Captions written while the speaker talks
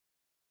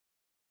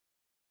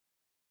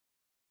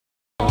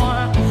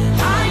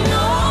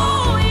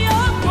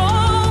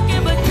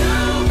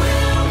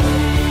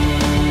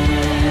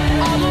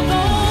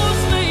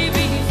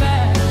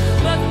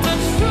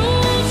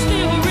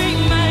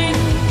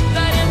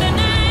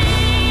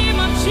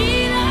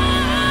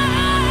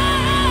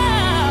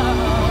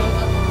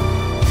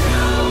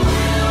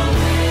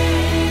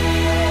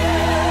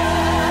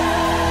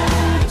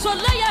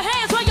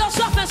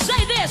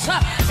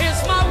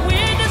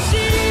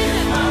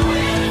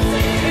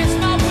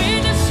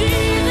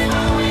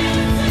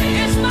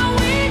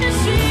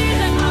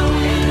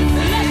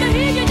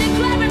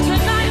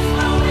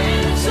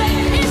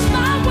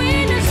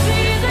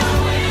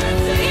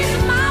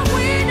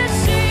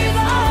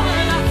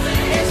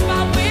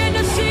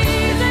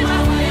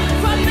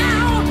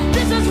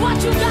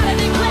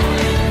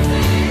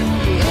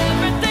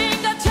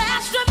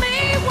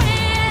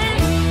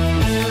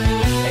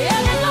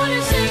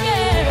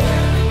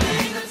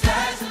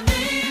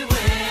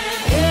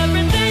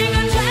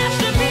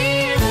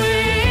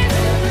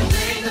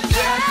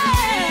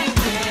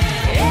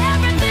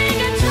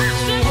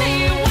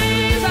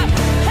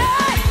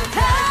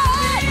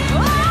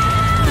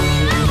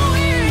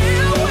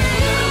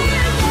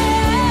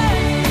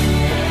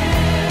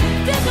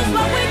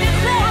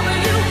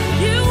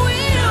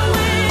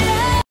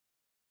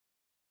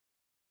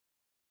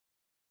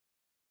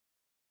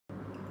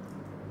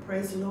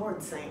Praise the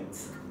Lord,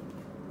 saints.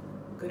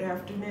 Good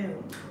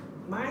afternoon.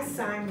 My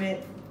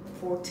assignment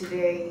for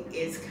today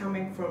is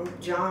coming from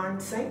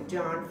St.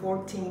 John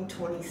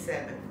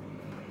 14:27.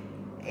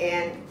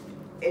 And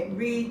it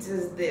reads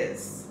as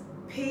this: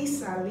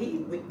 Peace I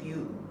leave with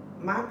you,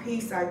 my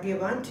peace I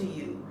give unto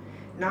you.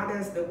 Not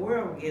as the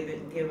world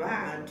giveth, give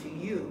I unto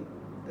you.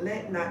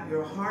 Let not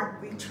your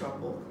heart be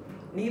troubled,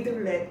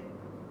 neither let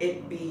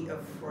it be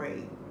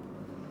afraid.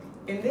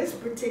 In this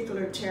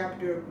particular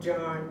chapter of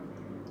John,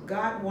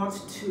 God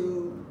wants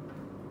to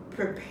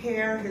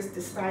prepare his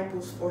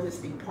disciples for his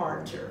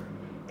departure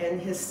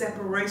and his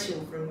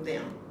separation from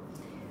them.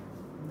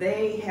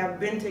 They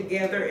have been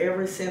together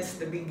ever since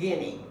the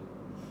beginning.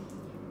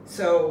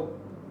 So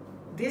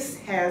this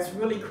has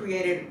really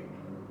created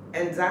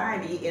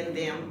anxiety in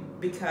them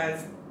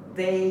because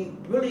they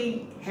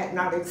really had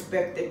not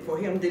expected for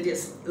him to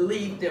just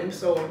leave them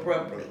so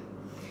abruptly.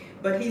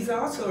 But he's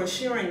also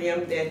assuring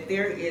them that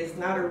there is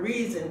not a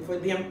reason for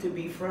them to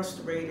be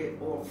frustrated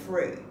or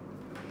afraid,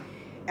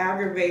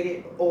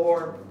 aggravated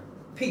or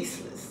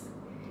peaceless.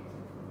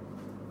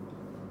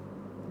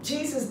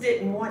 Jesus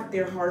didn't want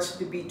their hearts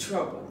to be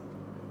troubled.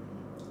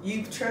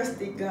 You've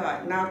trusted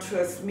God, now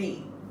trust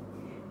me.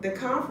 The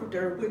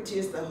Comforter, which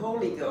is the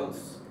Holy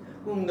Ghost,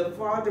 whom the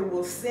Father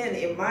will send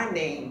in my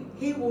name,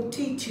 he will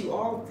teach you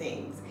all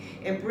things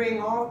and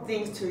bring all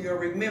things to your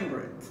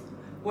remembrance,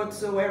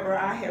 whatsoever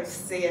I have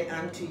said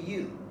unto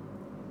you.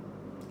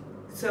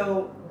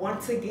 So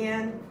once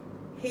again,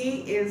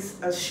 he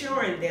is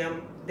assuring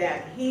them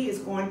that he is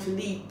going to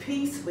leave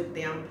peace with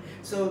them,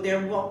 so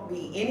there won't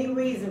be any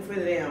reason for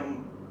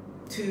them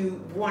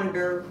to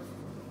wonder,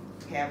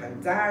 have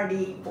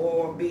anxiety,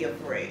 or be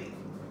afraid.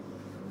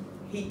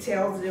 He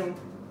tells them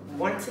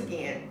once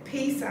again,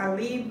 peace I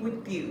leave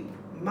with you,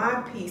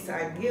 my peace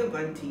I give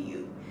unto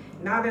you.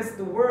 Not as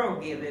the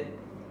world giveth,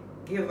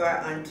 give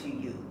I unto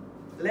you.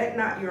 Let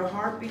not your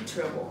heart be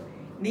troubled,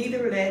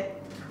 neither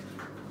let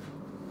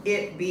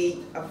it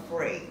be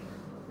afraid.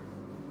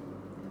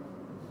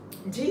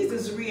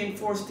 Jesus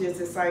reinforced his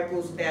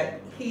disciples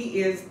that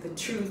he is the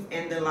truth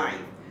and the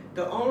life,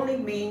 the only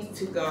means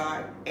to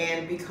God,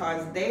 and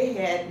because they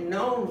had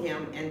known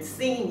him and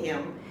seen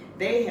him,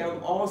 they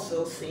have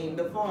also seen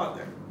the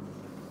Father.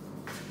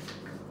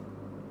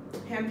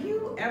 Have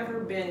you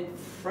ever been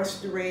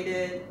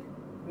frustrated,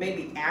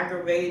 maybe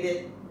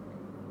aggravated?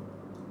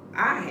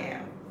 I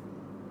have.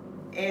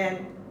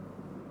 And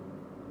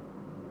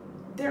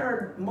there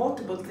are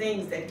multiple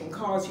things that can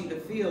cause you to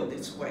feel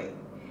this way.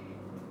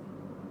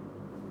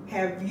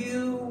 Have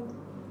you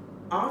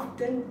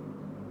often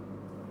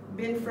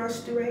been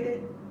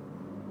frustrated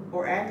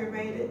or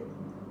aggravated?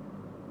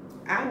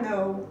 I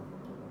know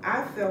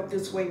I felt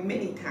this way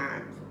many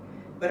times,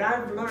 but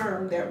I've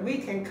learned that we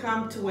can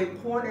come to a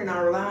point in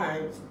our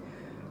lives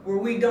where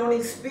we don't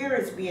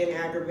experience being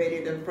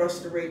aggravated and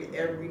frustrated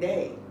every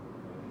day.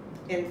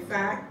 In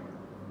fact,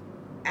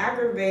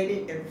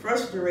 aggravated and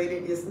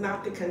frustrated is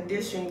not the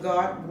condition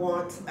God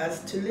wants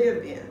us to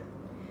live in.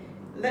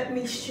 Let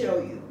me show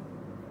you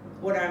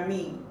what I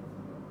mean.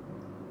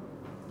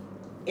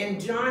 In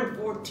John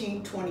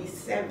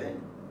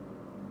 14:27,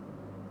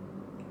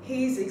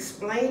 he's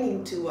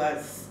explaining to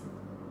us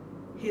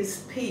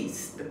his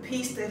peace, the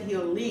peace that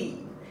he'll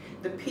leave,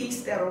 the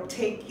peace that'll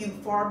take you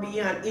far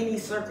beyond any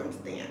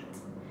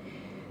circumstance.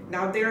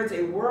 Now there's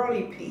a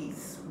worldly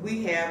peace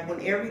we have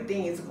when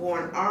everything is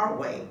going our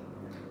way,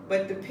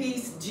 but the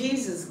peace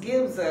Jesus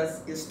gives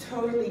us is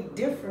totally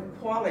different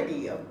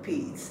quality of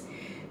peace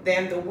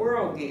than the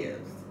world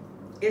gives.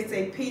 It's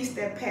a peace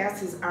that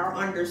passes our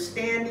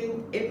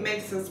understanding. It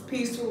makes us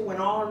peaceful when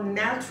all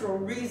natural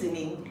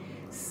reasoning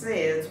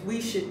says we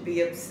should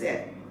be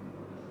upset.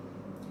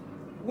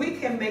 We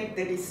can make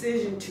the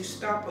decision to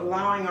stop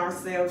allowing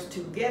ourselves to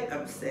get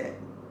upset,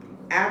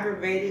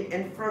 aggravated,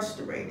 and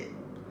frustrated.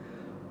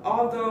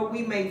 Although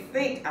we may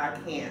think I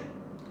can't,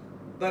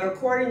 but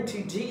according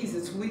to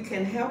Jesus, we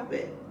can help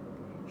it.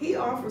 He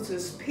offers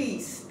us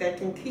peace that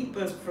can keep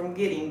us from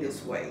getting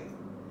this way.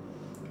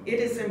 It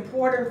is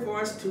important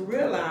for us to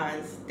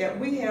realize that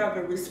we have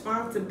a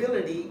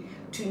responsibility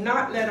to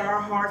not let our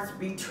hearts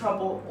be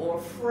troubled or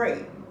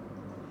afraid.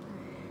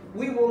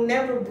 We will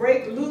never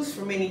break loose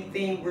from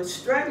anything we're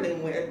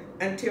struggling with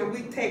until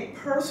we take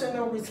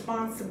personal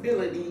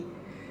responsibility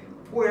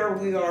where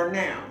we are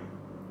now.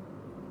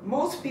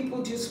 Most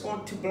people just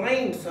want to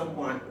blame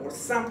someone or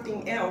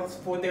something else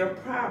for their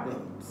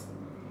problems.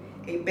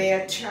 A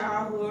bad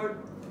childhood,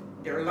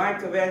 their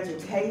lack of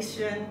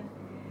education,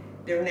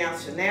 their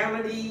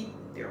nationality,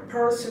 their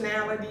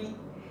personality,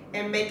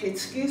 and make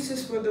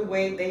excuses for the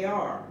way they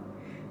are.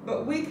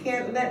 But we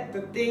can't let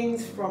the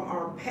things from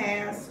our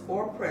past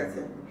or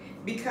present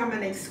become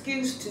an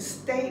excuse to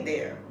stay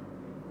there.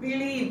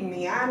 Believe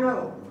me, I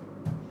know.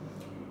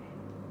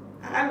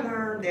 I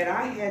learned that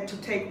I had to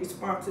take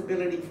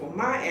responsibility for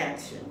my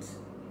actions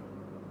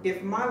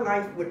if my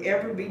life would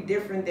ever be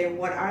different than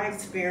what I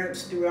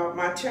experienced throughout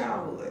my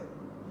childhood.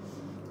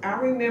 I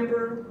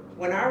remember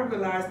when I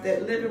realized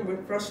that living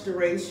with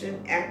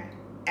frustration,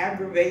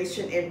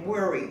 aggravation, and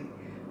worry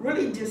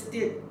really just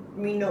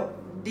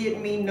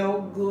did me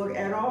no good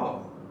at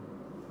all.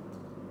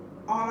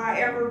 All I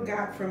ever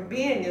got from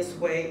being this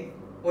way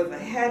was a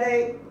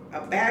headache,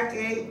 a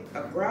backache,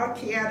 a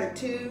grouchy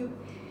attitude,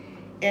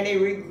 and a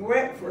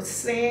regret for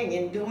saying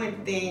and doing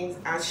things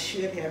I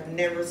should have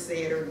never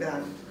said or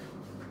done.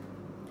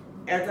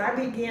 As I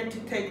began to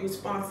take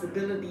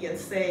responsibility and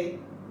say,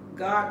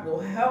 God will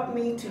help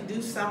me to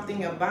do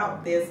something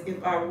about this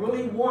if I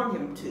really want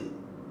him to,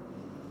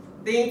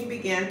 things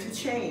began to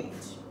change.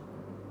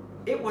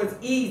 It was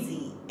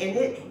easy and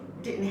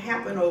it didn't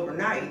happen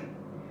overnight,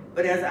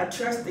 but as I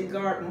trusted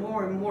God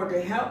more and more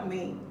to help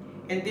me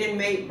and then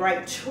made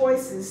right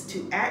choices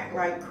to act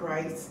like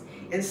Christ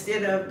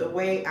instead of the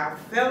way I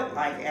felt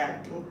like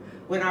acting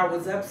when I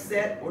was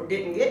upset or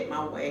didn't get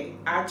my way,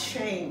 I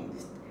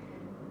changed.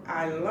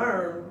 I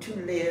learned to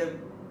live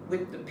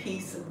with the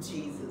peace of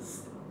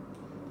Jesus.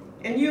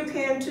 And you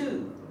can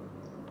too.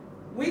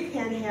 We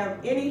can have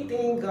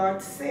anything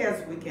God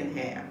says we can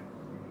have.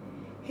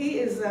 He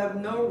is of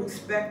no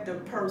respect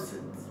of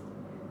persons.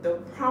 The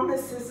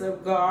promises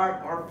of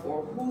God are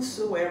for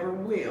whosoever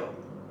will.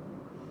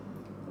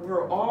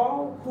 We're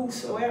all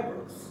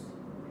whosoevers,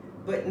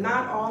 but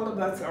not all of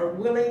us are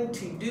willing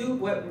to do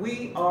what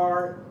we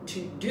are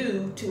to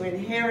do to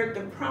inherit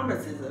the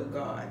promises of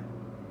God.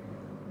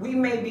 We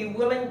may be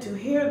willing to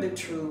hear the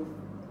truth,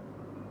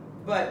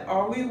 but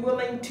are we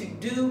willing to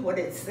do what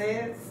it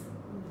says?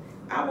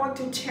 I want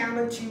to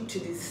challenge you to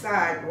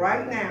decide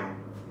right now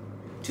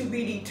to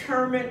be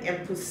determined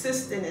and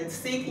persistent in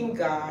seeking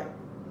God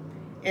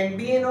and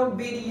being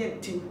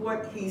obedient to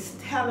what he's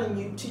telling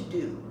you to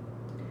do.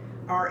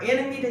 Our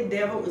enemy, the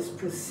devil, is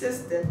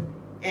persistent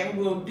and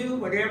will do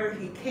whatever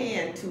he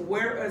can to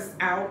wear us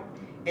out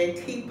and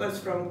keep us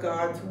from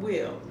God's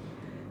will.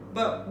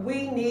 But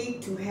we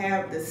need to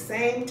have the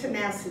same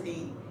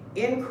tenacity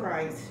in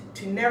Christ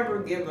to never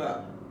give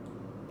up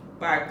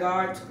by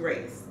God's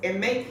grace and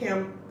make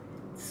him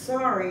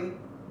sorry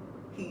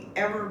he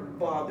ever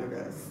bothered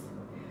us.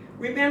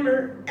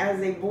 Remember, as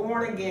a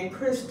born-again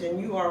Christian,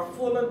 you are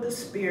full of the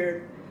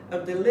Spirit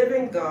of the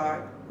living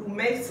God who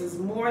makes us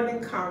more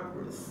than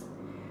conquerors.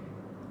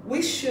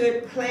 We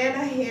should plan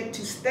ahead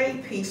to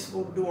stay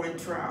peaceful during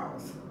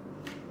trials.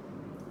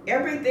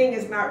 Everything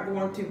is not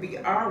going to be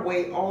our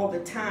way all the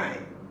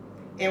time.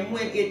 And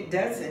when it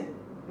doesn't,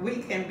 we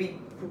can be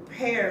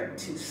prepared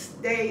to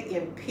stay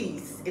in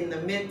peace in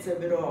the midst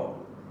of it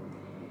all.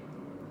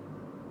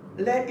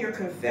 Let your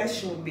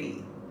confession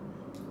be,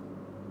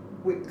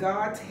 with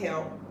God's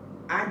help,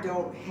 I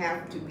don't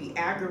have to be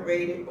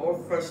aggravated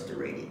or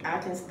frustrated. I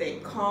can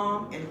stay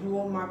calm and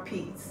hold my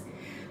peace.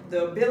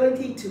 The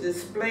ability to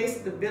display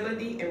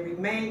stability and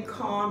remain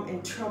calm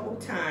in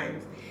troubled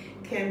times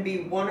can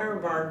be one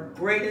of our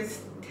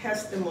greatest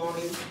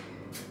testimonies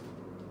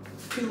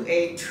to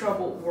a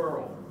troubled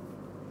world.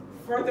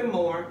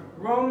 Furthermore,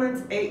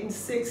 Romans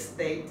 8:6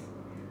 states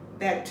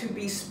that to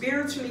be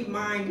spiritually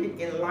minded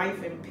in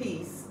life and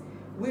peace,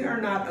 we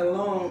are not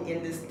alone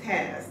in this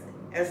task,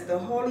 as the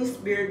Holy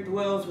Spirit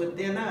dwells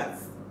within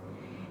us,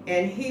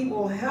 and he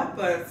will help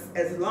us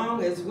as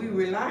long as we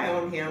rely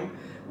on him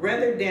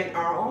rather than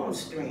our own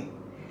strength.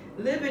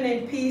 Living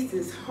in peace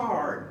is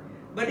hard,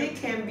 but it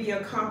can be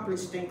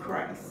accomplished in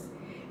Christ.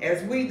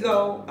 As we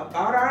go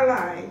about our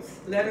lives,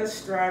 let us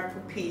strive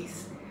for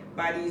peace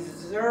by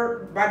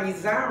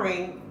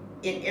desiring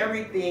in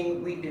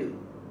everything we do.